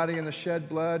broken body and the shed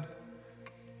blood.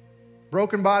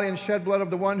 Broken body and shed blood of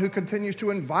the one who continues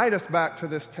to invite us back to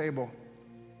this table.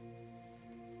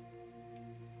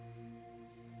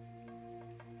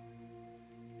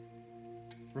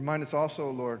 Remind us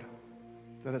also, Lord,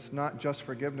 that it's not just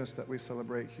forgiveness that we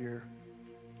celebrate here.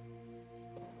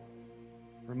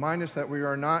 Remind us that we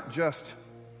are not just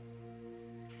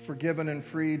forgiven and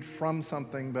freed from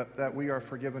something, but that we are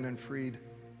forgiven and freed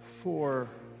for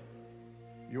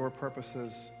your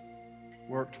purposes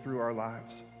worked through our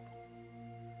lives.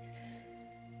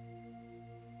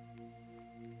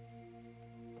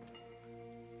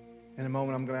 In a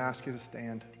moment, I'm going to ask you to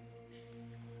stand.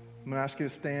 I'm going to ask you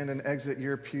to stand and exit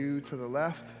your pew to the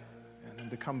left, and then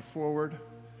to come forward.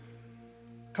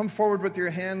 Come forward with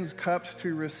your hands cupped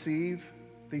to receive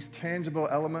these tangible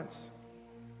elements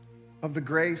of the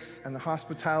grace and the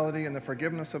hospitality and the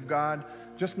forgiveness of God.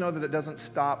 Just know that it doesn't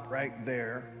stop right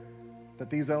there,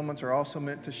 that these elements are also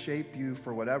meant to shape you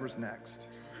for whatever's next.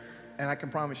 And I can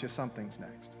promise you something's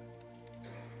next.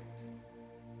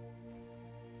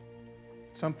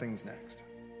 Something's next.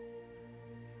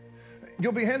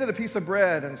 You'll be handed a piece of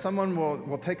bread, and someone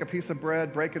will take a piece of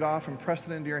bread, break it off, and press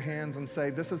it into your hands and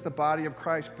say, this is the body of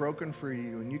Christ broken for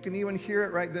you. And you can even hear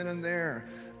it right then and there.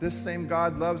 This same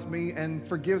God loves me and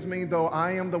forgives me, though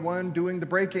I am the one doing the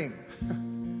breaking.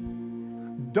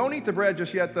 Don't eat the bread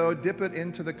just yet, though. Dip it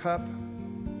into the cup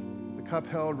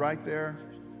held right there.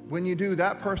 When you do,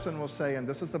 that person will say, and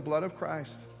this is the blood of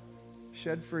Christ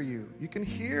shed for you. You can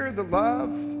hear the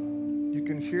love. You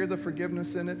can hear the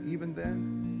forgiveness in it even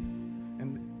then.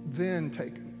 Then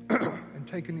take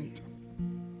and eat.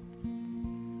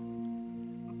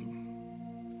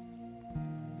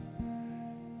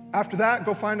 After that,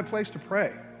 go find a place to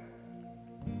pray.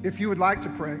 If you would like to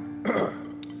pray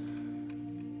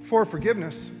for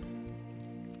forgiveness,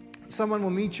 someone will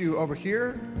meet you over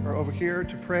here or over here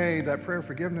to pray that prayer of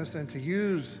forgiveness and to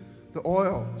use the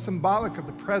oil, symbolic of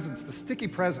the presence, the sticky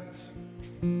presence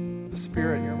of the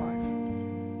Spirit in your life.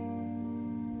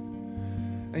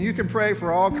 And you can pray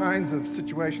for all kinds of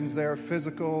situations there,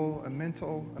 physical,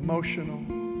 mental, emotional,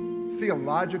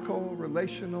 theological,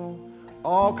 relational.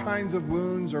 All kinds of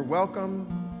wounds are welcome,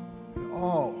 and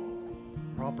all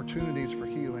are opportunities for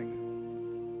healing.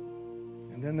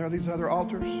 And then there are these other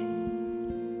altars,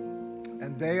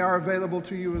 and they are available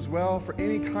to you as well for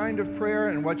any kind of prayer.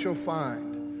 And what you'll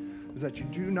find is that you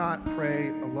do not pray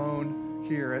alone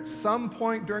here. At some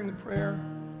point during the prayer,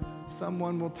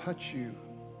 someone will touch you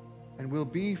and will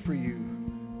be for you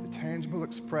the tangible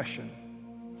expression,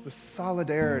 the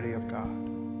solidarity of God,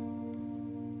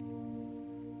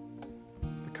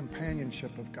 the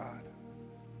companionship of God.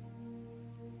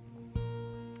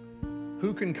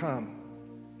 Who can come?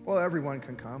 Well, everyone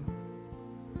can come.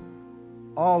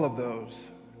 All of those,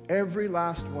 every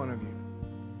last one of you.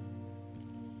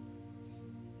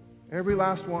 Every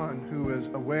last one who is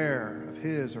aware of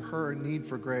his or her need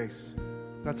for grace.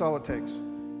 That's all it takes.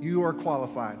 You are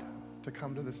qualified to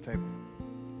come to this table.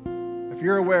 If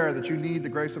you're aware that you need the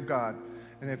grace of God,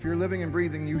 and if you're living and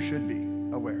breathing, you should be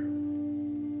aware,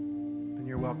 then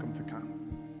you're welcome to come.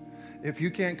 If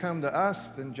you can't come to us,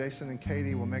 then Jason and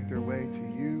Katie will make their way to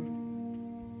you.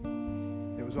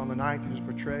 It was on the night that was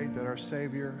portrayed that our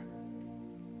Savior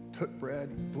took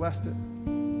bread, blessed it,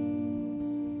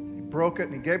 he broke it,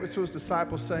 and he gave it to his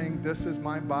disciples, saying, "This is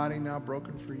my body now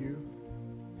broken for you.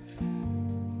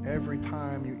 Every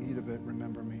time you eat of it,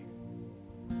 remember me."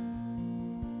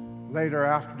 Later,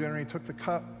 after dinner, he took the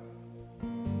cup,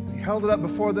 and he held it up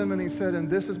before them, and he said, "And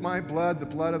this is my blood, the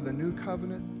blood of the new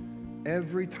covenant.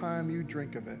 Every time you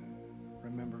drink of it,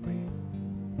 remember me."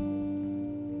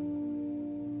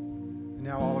 And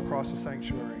now all across the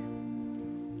sanctuary,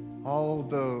 all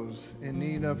those in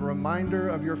need of a reminder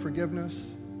of your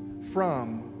forgiveness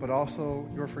from, but also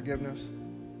your forgiveness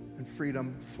and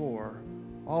freedom for,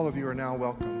 all of you are now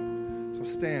welcome. So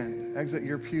stand, exit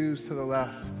your pews to the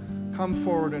left, come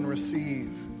forward and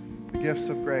receive the gifts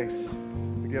of grace,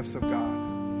 the gifts of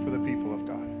God for the people of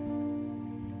God.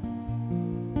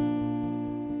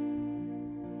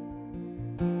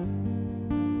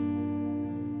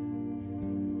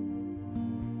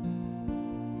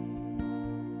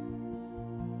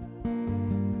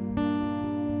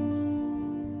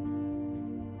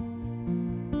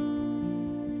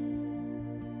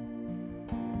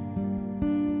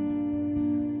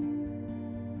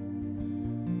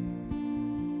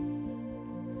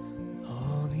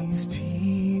 These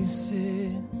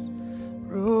pieces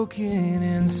broken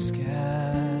and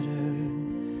scattered,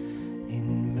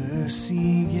 in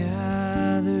mercy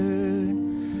gathered,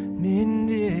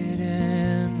 mended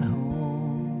and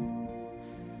whole,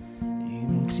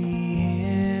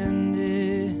 empty-handed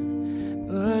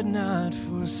but not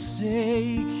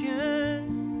forsaken.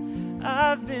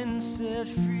 I've been set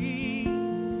free,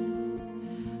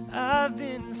 I've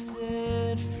been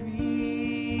set free.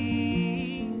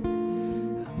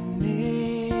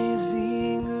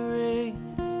 Amazing grace,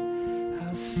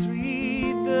 how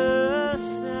sweet the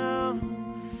sound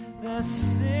that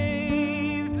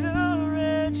saved a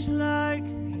wretch like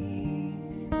me.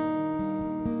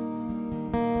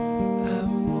 I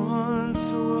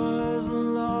once was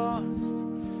lost,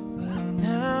 but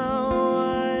now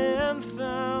I am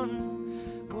found.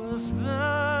 Was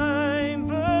blind,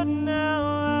 but now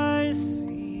I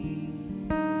see.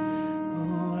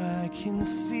 Oh, I can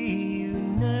see you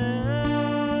now.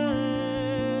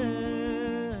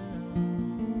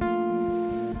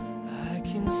 I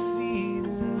can see the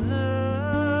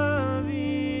love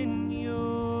in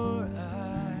your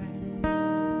eyes,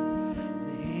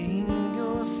 laying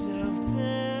yourself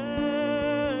down,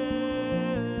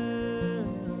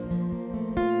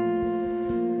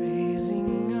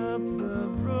 raising up the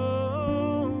broken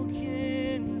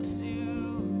to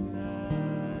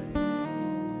life.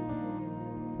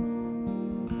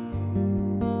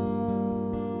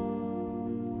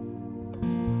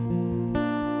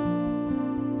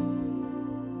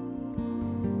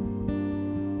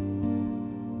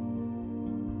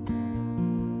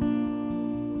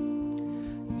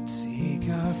 You take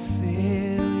our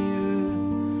failure,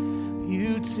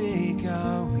 you take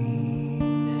our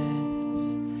weakness,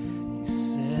 you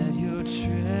set your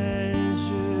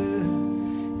treasure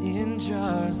in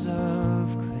jars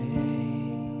of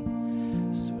clay.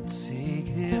 So take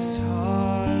this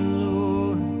heart,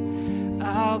 Lord,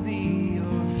 I'll be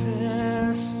your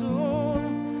vessel.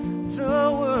 The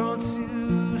world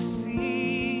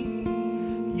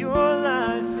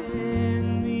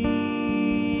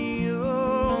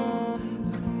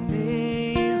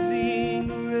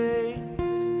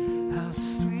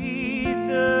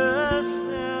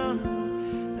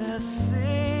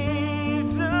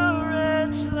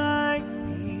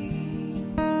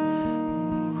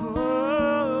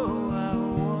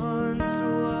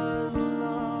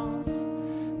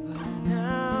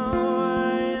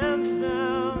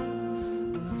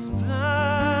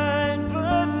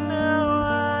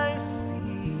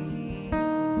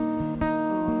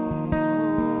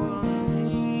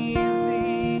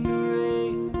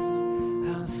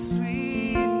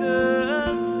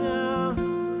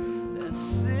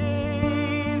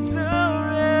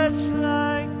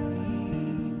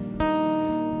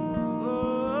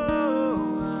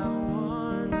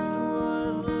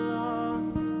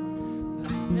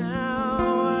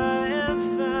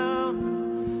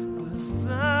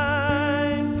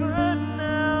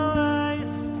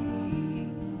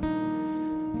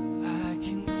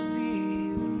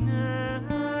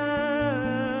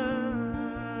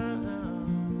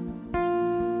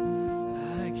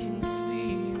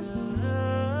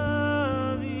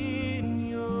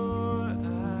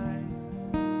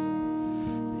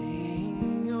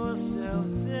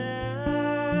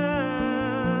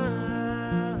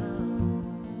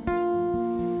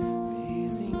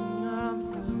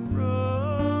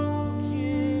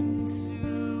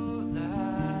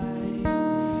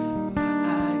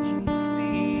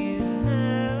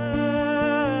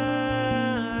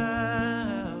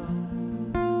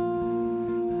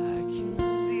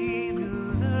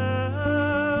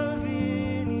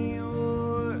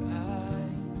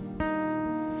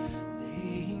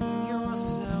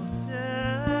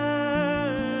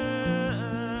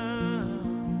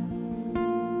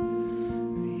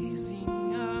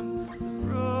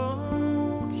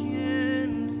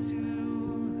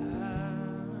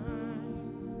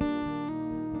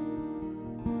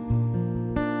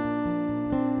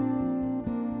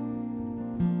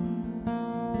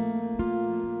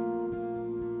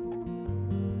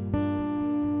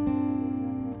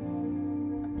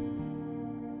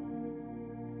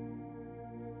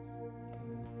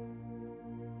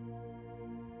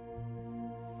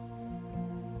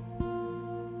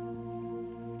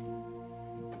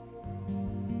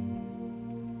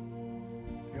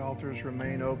altars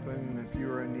remain open. If you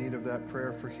are in need of that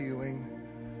prayer for healing,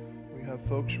 we have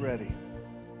folks ready.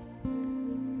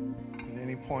 At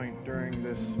any point during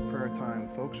this prayer time,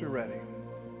 folks are ready.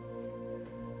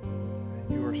 And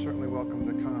you are certainly welcome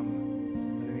to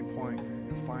come at any point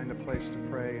and find a place to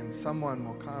pray, and someone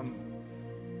will come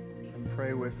and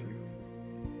pray with you.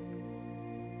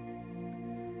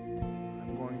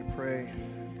 I'm going to pray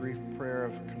a brief prayer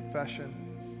of confession.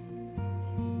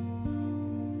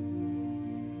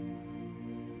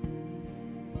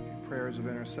 Prayers of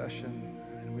intercession,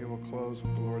 and we will close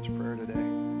with the Lord's Prayer today.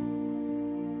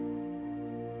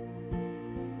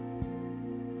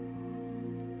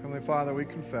 Heavenly Father, we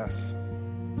confess.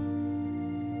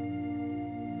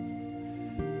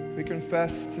 We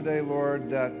confess today, Lord,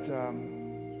 that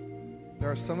there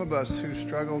are some of us who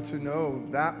struggle to know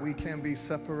that we can be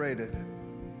separated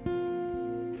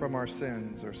from our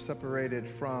sins or separated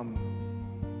from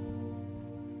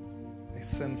a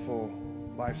sinful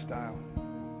lifestyle.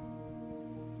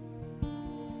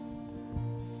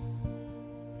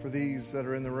 For these that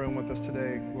are in the room with us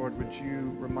today, Lord, would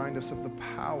you remind us of the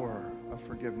power of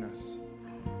forgiveness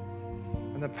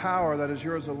and the power that is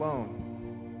yours alone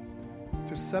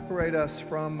to separate us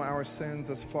from our sins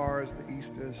as far as the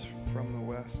east is from the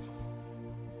west.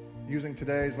 Using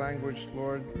today's language,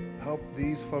 Lord, help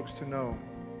these folks to know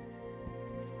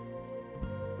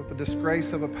that the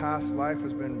disgrace of a past life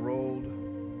has been rolled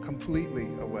completely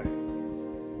away.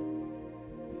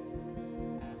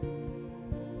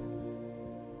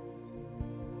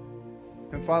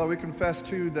 And Father, we confess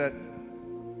too that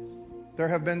there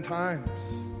have been times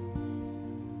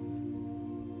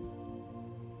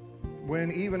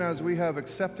when even as we have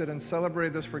accepted and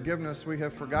celebrated this forgiveness, we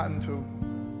have forgotten to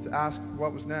ask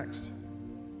what was next.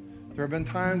 There have been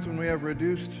times when we have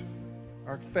reduced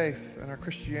our faith and our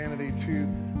Christianity to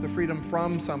the freedom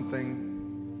from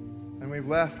something, and we've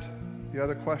left the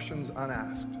other questions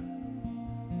unasked.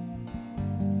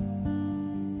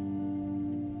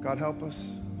 God, help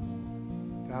us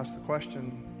to ask the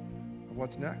question of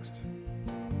what's next.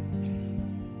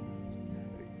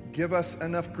 Give us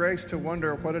enough grace to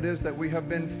wonder what it is that we have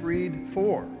been freed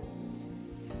for.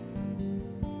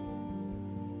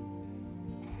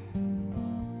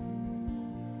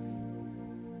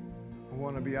 I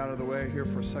want to be out of the way here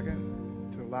for a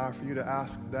second to allow for you to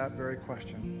ask that very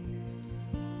question.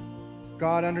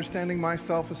 God, understanding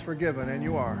myself is forgiven, and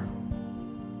you are.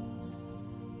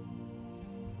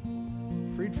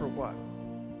 Freed for what?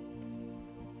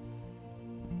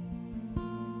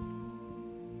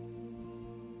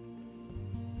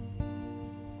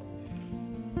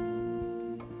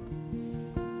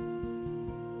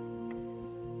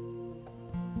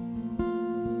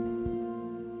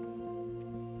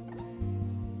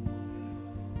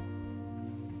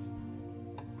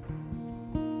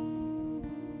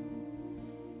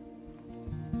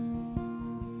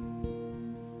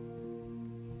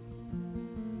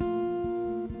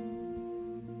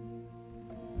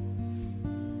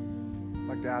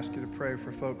 To ask you to pray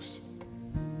for folks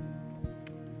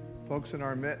in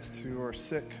our midst who are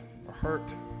sick or hurt.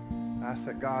 Ask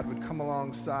that God would come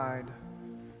alongside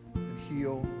and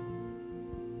heal.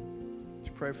 Would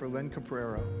you pray for Lynn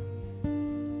Caprero?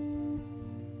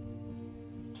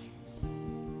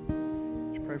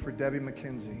 Would you pray for Debbie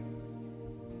McKenzie?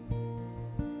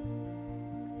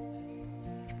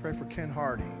 Would you pray for Ken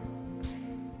Hardy?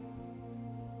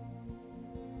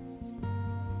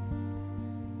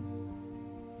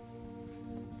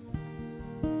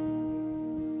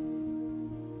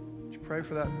 Pray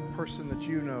for that person that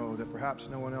you know that perhaps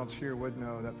no one else here would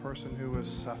know, that person who is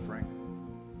suffering,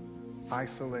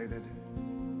 isolated.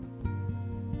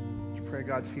 Would you pray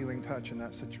God's healing touch in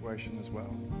that situation as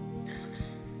well?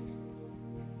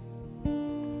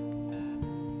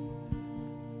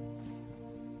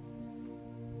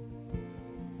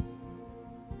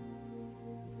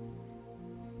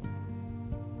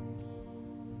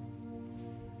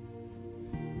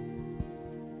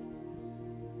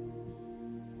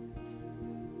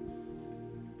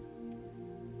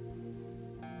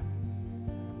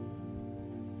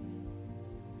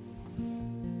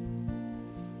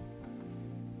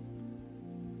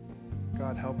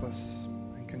 God, help us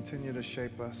and continue to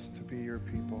shape us to be your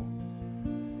people.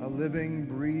 A living,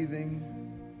 breathing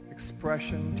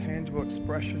expression, tangible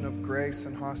expression of grace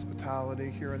and hospitality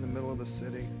here in the middle of the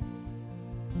city.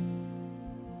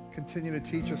 Continue to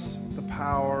teach us the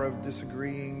power of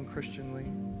disagreeing Christianly.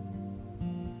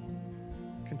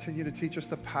 Continue to teach us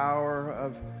the power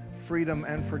of freedom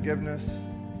and forgiveness.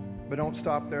 But don't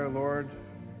stop there, Lord.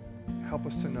 Help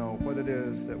us to know what it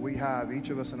is that we have, each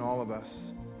of us and all of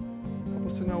us. Help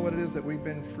us to know what it is that we've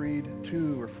been freed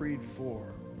to or freed for.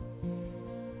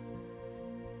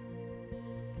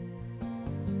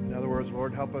 In other words,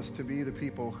 Lord, help us to be the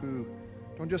people who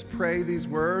don't just pray these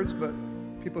words, but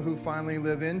people who finally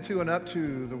live into and up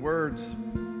to the words,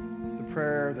 the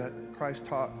prayer that Christ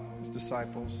taught his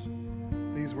disciples.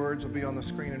 These words will be on the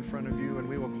screen in front of you, and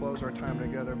we will close our time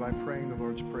together by praying the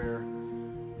Lord's Prayer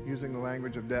using the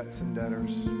language of debts and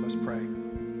debtors. Let's pray.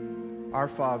 Our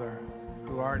Father,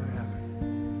 who art in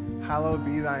heaven, hallowed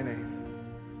be thy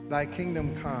name. Thy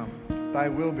kingdom come, thy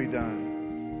will be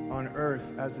done, on earth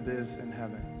as it is in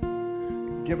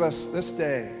heaven. Give us this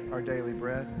day our daily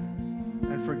bread,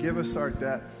 and forgive us our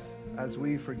debts as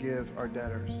we forgive our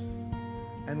debtors.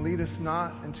 And lead us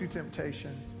not into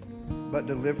temptation, but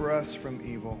deliver us from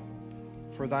evil.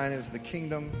 For thine is the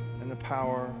kingdom and the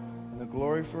power and the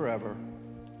glory forever.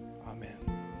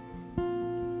 Amen.